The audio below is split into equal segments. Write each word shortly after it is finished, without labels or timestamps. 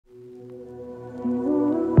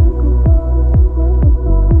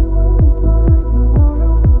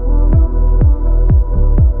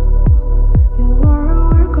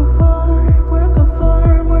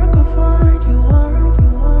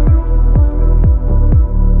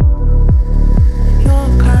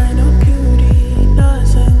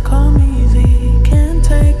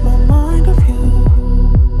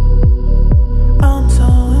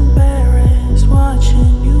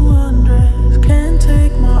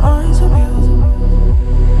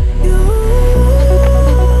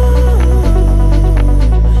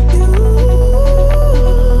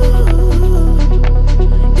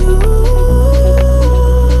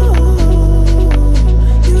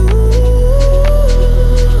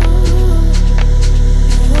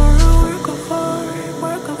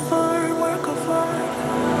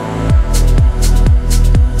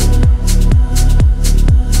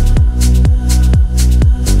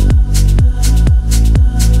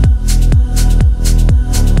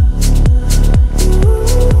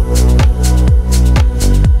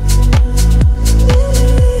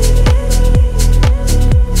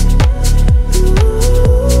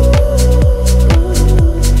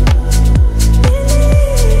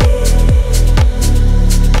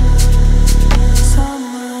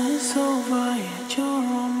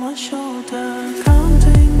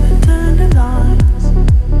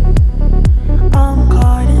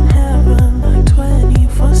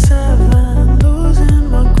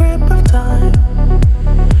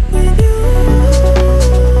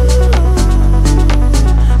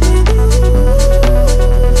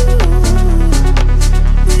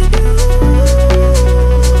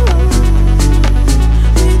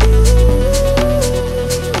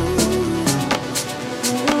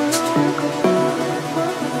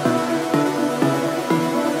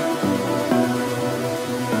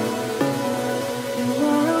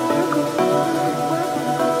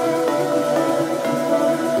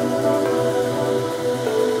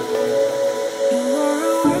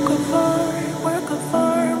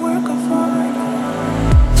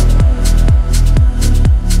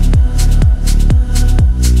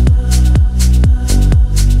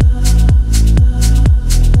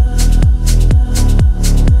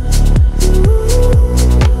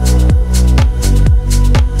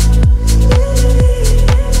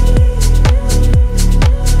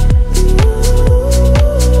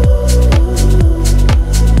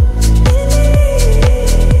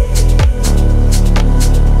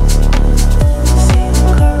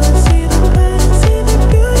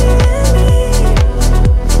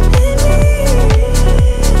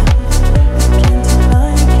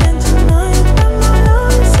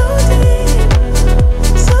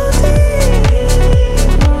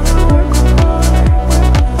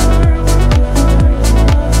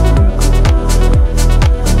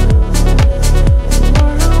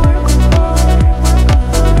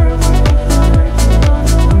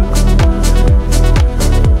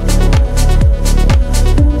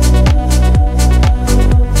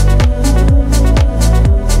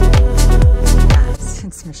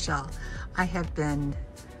while, I have been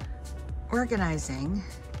organizing,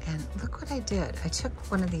 and look what I did. I took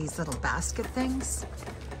one of these little basket things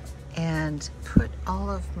and put all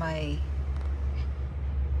of my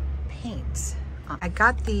paints. I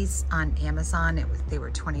got these on Amazon. They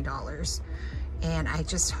were $20, and I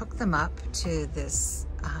just hooked them up to this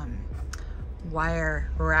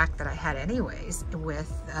wire rack that I had anyways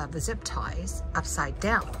with the zip ties upside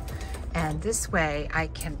down. And this way I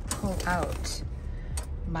can pull out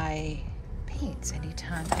my paints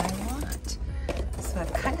anytime I want. So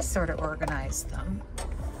I've kind of sort of organized them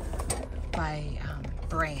by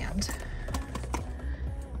brand,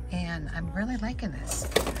 and I'm really liking this.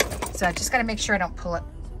 So I just got to make sure I don't pull it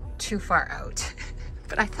too far out.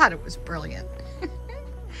 But I thought it was brilliant.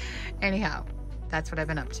 Anyhow, that's what I've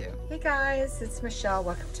been up to. Hey guys, it's Michelle.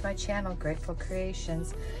 Welcome to my channel, Grateful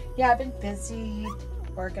Creations. Yeah, I've been busy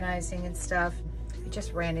organizing and stuff. I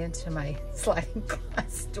just ran into my sliding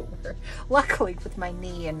glass door. Luckily with my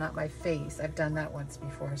knee and not my face. I've done that once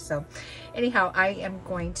before. So anyhow, I am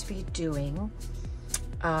going to be doing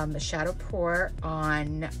a shadow pour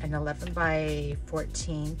on an 11 by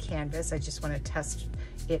 14 canvas. I just want to test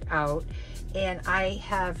it out. And I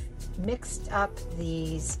have mixed up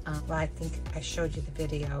these, well, I think I showed you the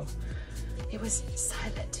video. It was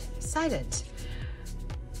silent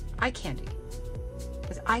eye candy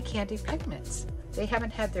with eye candy pigments. They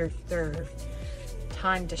haven't had their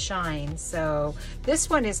time to shine. So this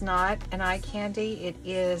one is not an eye candy. It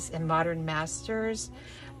is in Modern Masters,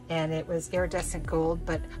 and it was iridescent gold,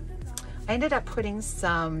 but I ended up putting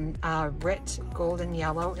some Rit golden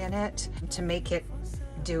yellow in it to make it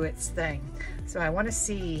do its thing. So I want to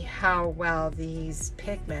see how well these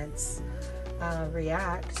pigments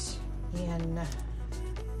react in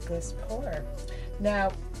this pour.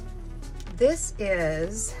 Now, this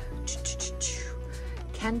is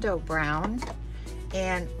Kendo brown,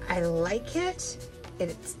 and I like it.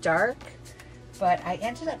 It's dark, but I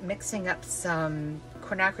ended up mixing up some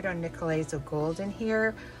quinacridone nickel gold in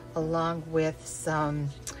here, along with some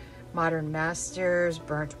Modern Masters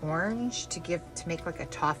burnt orange to make like a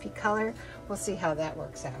toffee color. We'll see how that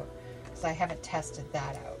works out, because I haven't tested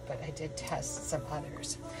that out, but I did test some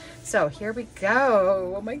others. So here we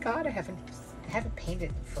go. Oh my God, I haven't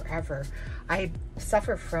painted in forever. I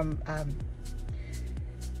suffer from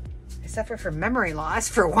memory loss,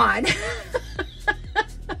 for one.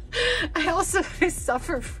 I also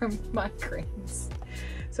suffer from migraines.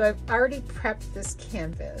 So I've already prepped this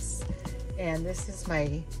canvas, and this is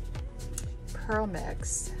my pearl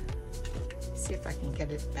mix. Let's see if I can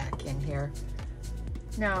get it back in here.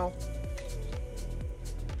 No.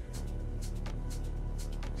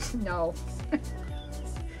 No.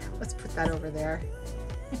 Let's put that over there.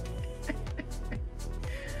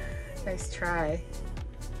 Nice try.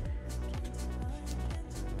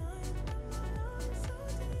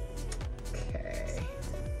 Okay.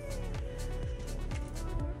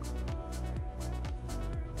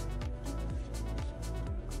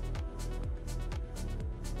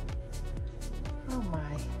 Oh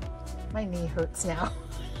my knee hurts now.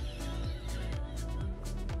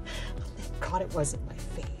 Thank God it wasn't my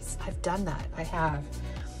face. I've done that, I have.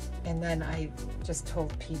 And then I just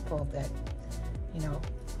told people that, you know,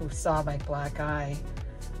 who saw my black eye,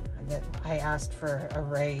 that I asked for a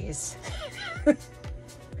raise.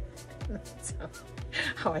 That's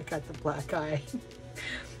how I got the black eye.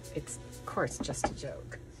 It's, of course, just a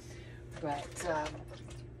joke. But,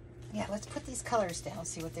 yeah, let's put these colors down,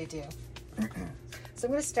 see what they do. So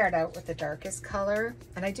I'm going to start out with the darkest color,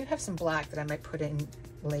 and I do have some black that I might put in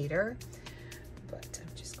later, but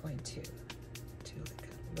I'm just going to do like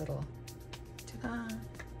a little ta-da.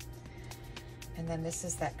 And then this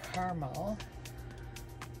is that caramel.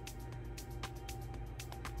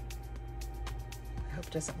 I hope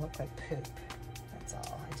it doesn't look like poop. That's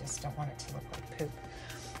all. I just don't want it to look like poop.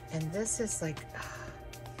 And this is like,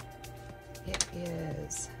 it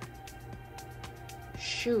is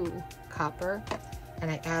Shu Copper, and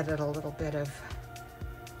I added a little bit of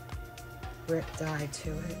Rit dye to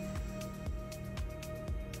it.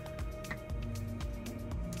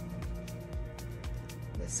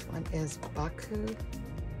 This one is Baku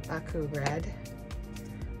Red.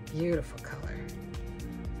 Beautiful color.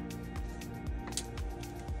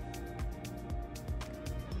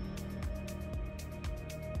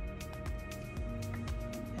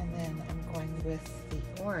 And then I'm going with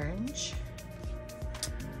the orange,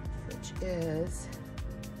 which is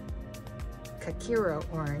Kakiro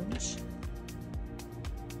orange.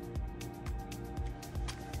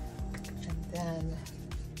 And then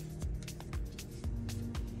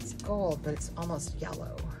it's gold, but it's almost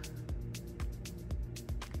yellow.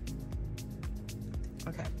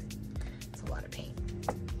 Okay, lot of paint.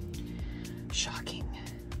 Shocking.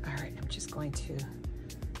 All right, I'm just going to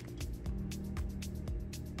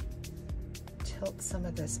tilt some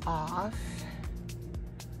of this off.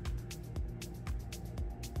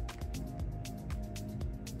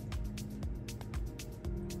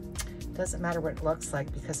 Doesn't matter what it looks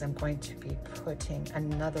like because I'm going to be putting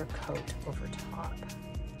another coat over top.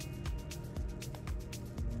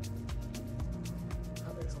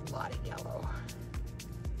 Oh, there's a lot of yellow.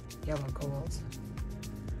 Yellow gold.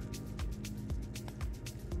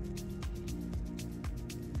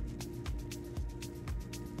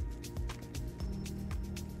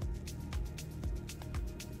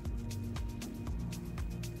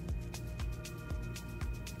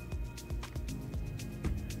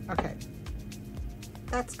 Okay,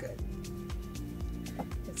 that's good.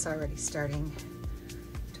 It's already starting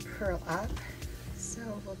to curl up, so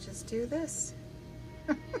we'll just do this.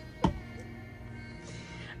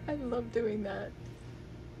 I love doing that.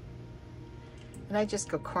 And I just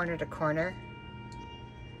go corner to corner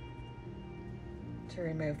to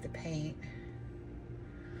remove the paint.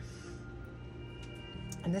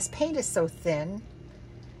 And this paint is so thin,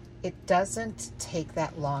 it doesn't take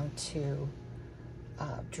that long to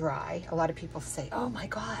dry. A lot of people say, oh my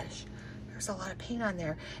gosh, there's a lot of paint on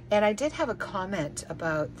there. And I did have a comment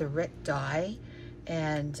about the Rit dye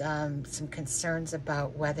and some concerns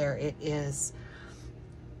about whether it is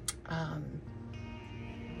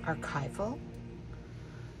archival,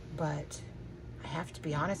 but I have to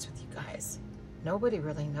be honest with you guys, nobody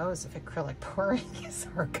really knows if acrylic pouring is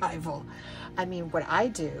archival. I mean, what I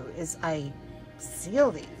do is I seal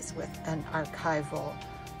these with an archival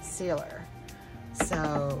sealer.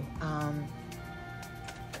 So, and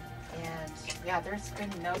yeah, there's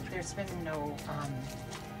been no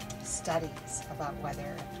studies about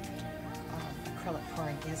whether acrylic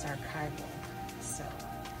pouring is archival. So,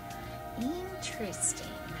 interesting.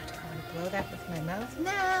 Do I want to blow that with my mouth?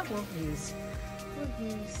 Nah, we'll use.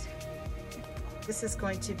 This is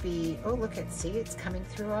going to be, oh, look at, see, it's coming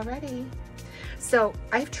through already. So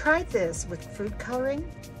I've tried this with food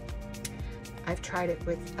coloring. I've tried it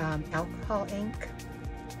with alcohol ink,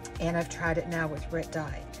 and I've tried it now with Rit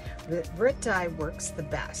dye. Rit dye works the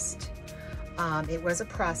best. It was a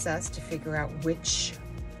process to figure out which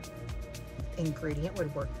ingredient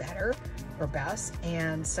would work better or best,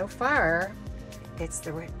 and so far, it's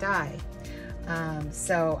the Rit dye.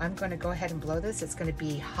 So I'm going to go ahead and blow this. It's going to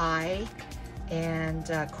be high and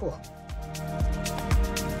cool.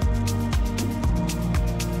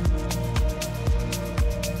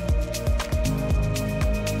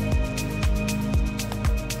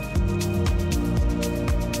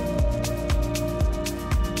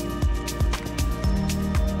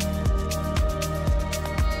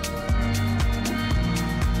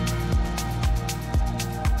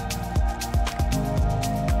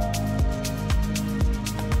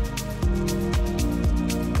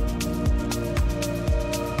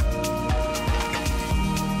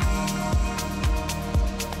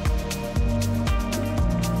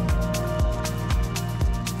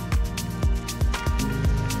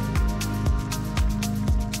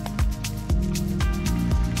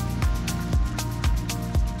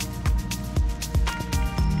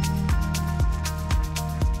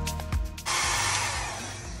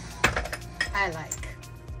 I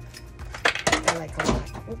like a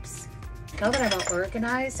lot. Oops. Now that I'm all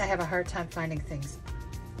organized, I have a hard time finding things.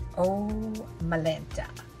 Oh, Malenta.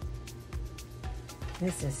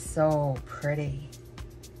 This is so pretty.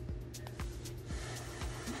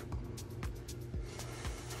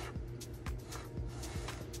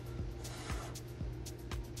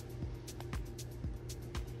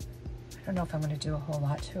 I don't know if I'm going to do a whole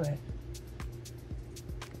lot to it.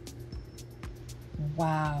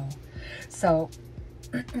 Wow. So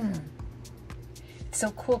it's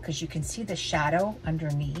so cool because you can see the shadow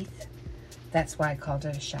underneath. That's why I called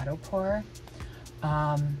it a shadow pour.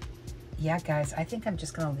 Yeah, guys, I think I'm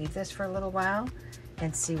just going to leave this for a little while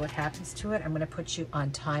and see what happens to it. I'm going to put you on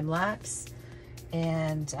time lapse,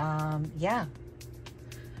 and yeah,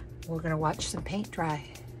 we're going to watch some paint dry.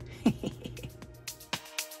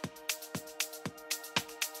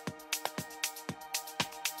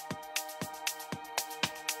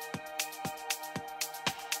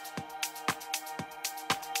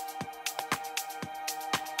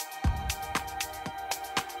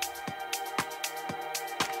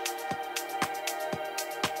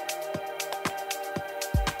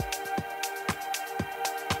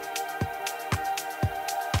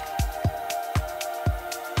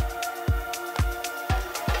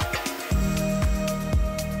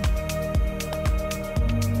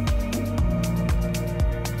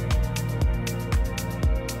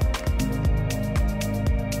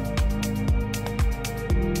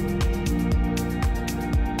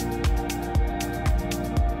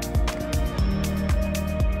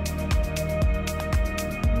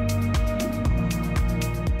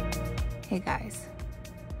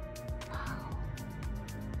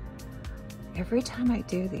 Every time I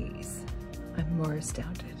do these, I'm more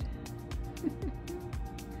astounded.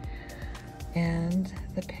 And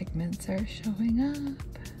the pigments are showing up.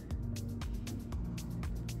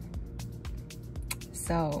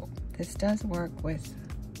 So this does work with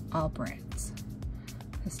all brands,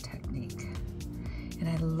 this technique. And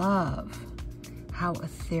I love how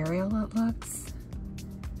ethereal it looks.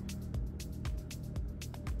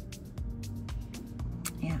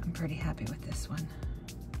 Yeah, I'm pretty happy with this one.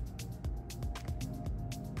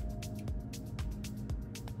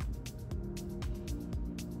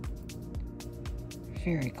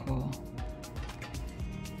 Very cool.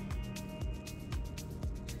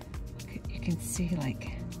 You can see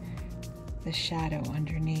like the shadow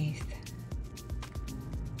underneath.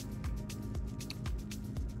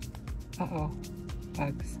 Uh-oh,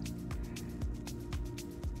 bugs.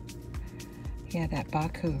 Yeah, that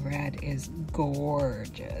Baku Red is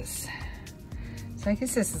gorgeous. So I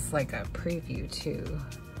guess this is like a preview to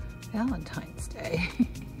Valentine's Day.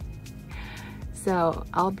 So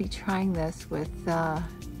I'll be trying this with,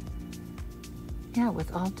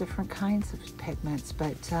 with all different kinds of pigments,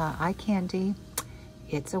 but eye candy,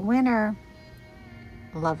 it's a winner.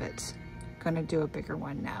 Love it. Gonna do a bigger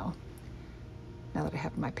one now that I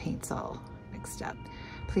have my paints all mixed up.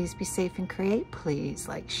 Please be safe and create. Please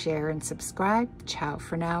like, share, and subscribe. Ciao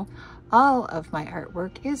for now. All of my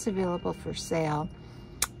artwork is available for sale,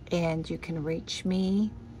 and you can reach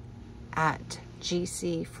me at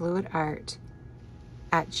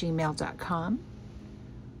gcfluidart@gmail.com,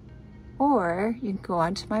 or you can go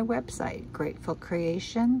onto my website,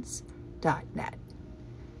 gratefulcreations.net.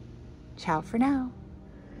 Ciao for now.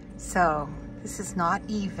 So this is not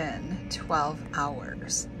even 12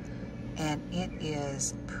 hours, and it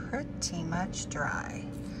is pretty much dry.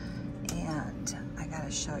 And I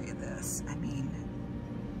gotta show you this. I mean,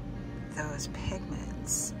 those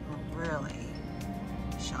pigments really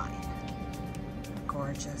shine.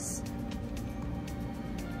 Gorgeous.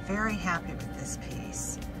 Very happy with this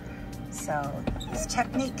piece. So this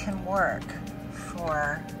technique can work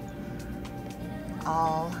for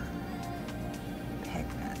all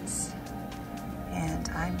pigments, and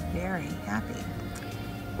I'm very happy.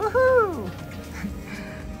 Woohoo!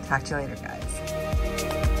 Talk to you later, guys.